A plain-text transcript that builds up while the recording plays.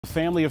The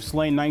family of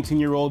slain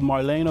 19-year-old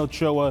Marlen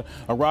Ochoa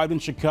arrived in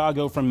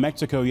Chicago from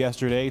Mexico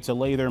yesterday to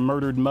lay their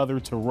murdered mother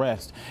to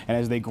rest. And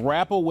as they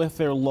grapple with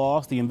their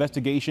loss, the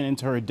investigation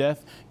into her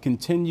death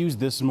continues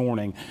this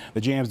morning.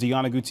 The Jam's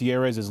Deanna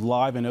Gutierrez is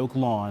live in Oak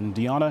Lawn.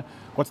 Deanna,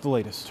 what's the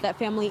latest? That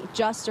family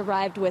just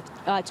arrived with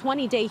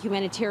 20-day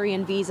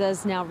humanitarian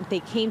visas. Now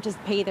they came to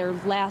pay their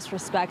last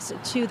respects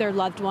to their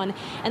loved one.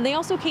 And they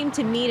also came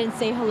to meet and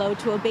say hello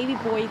to a baby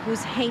boy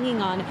who's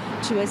hanging on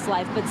to his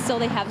life. But still,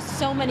 they have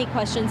so many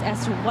questions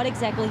as to what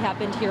exactly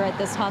happened here at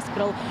this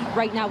hospital.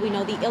 Right now, we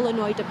know the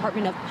Illinois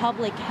Department of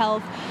Public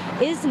Health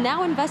is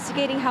now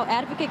investigating how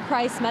Advocate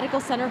Christ Medical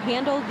Center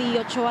handled the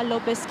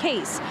Ochoa-Lopez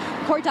case.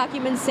 Court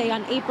documents say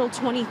on April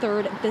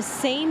 23rd, the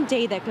same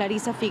day that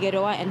Clarisa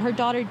Figueroa and her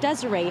daughter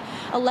Desiree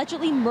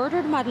allegedly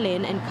murdered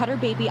Marlen and cut her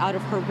baby out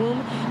of her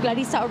womb,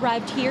 Clarisa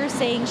arrived here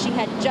saying she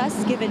had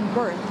just given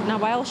birth. Now,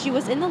 while she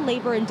was in the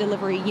labor and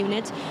delivery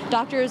unit,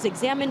 doctors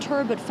examined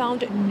her but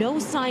found no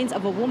signs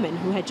of a woman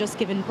who had just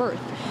given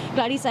birth.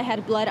 Clarisa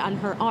had blood on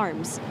her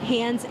arms,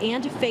 hands,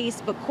 and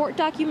face, but court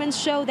documents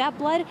show that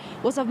blood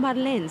was of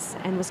Marlen's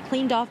and was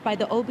cleaned off by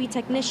the OB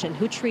technician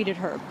who treated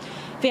her.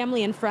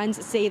 Family and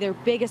friends say their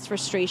biggest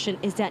frustration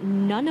is that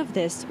none of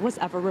this was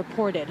ever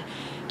reported.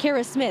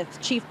 Kara Smith,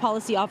 Chief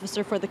Policy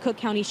Officer for the Cook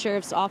County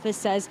Sheriff's Office,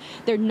 says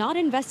they're not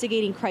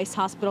investigating Christ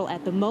Hospital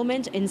at the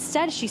moment.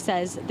 Instead, she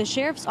says the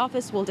Sheriff's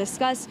Office will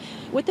discuss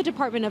with the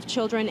Department of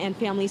Children and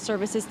Family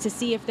Services to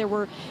see if there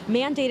were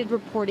mandated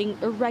reporting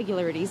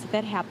irregularities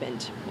that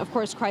happened. Of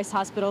course, Christ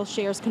Hospital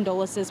shares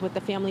condolences with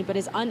the family but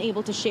is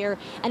unable to share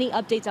any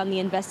updates on the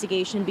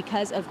investigation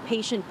because of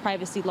patient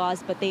privacy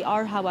laws, but they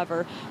are,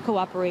 however,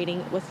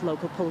 cooperating with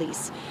local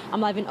police.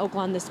 I'm live in Oak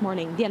Lawn this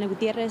morning. Deanna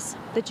Gutierrez,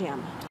 The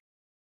Jam.